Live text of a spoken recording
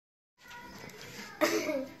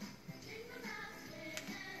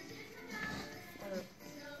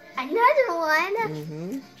one?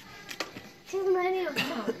 Mm-hmm. Too many of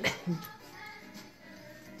them.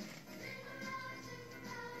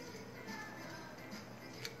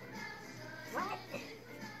 What?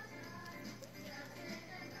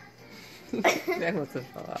 That must have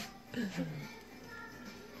fell out.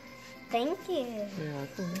 Thank you. You're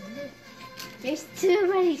welcome. There's too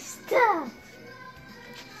many stuff.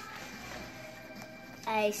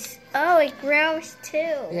 Oh, it grows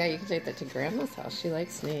too. Yeah, you can take that to Grandma's house. She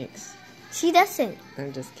likes snakes. She doesn't.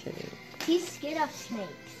 I'm just kidding. She's scared of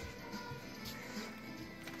snakes.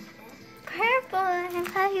 Purple and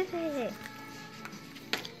pirate.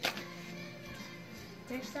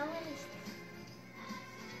 There's so many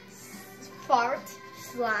fart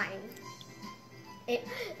slime.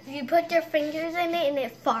 You put your fingers in it and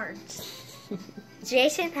it farts.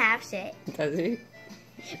 Jason has it, Does he?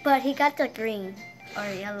 but he got the green or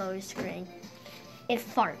yellow screen. It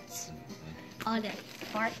farts. All day.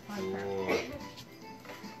 Fart, fart, fart.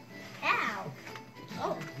 Ow!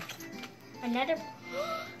 Oh, another.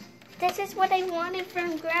 This is what I wanted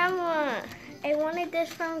from Grandma. I wanted this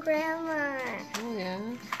from Grandma. Oh, yeah.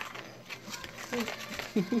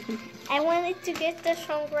 I wanted to get this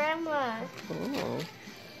from Grandma. Oh.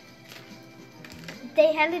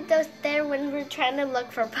 They handed those there when we were trying to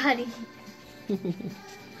look for putty.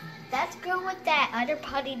 Let's go with that other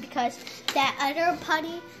putty because that other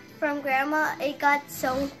putty from Grandma, it got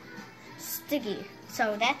so sticky.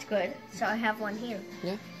 So that's good. So I have one here.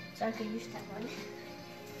 Yeah. So I can use that one.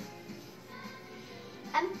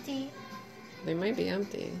 Empty. They might be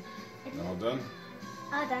empty. All done?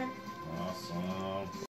 All done. Awesome.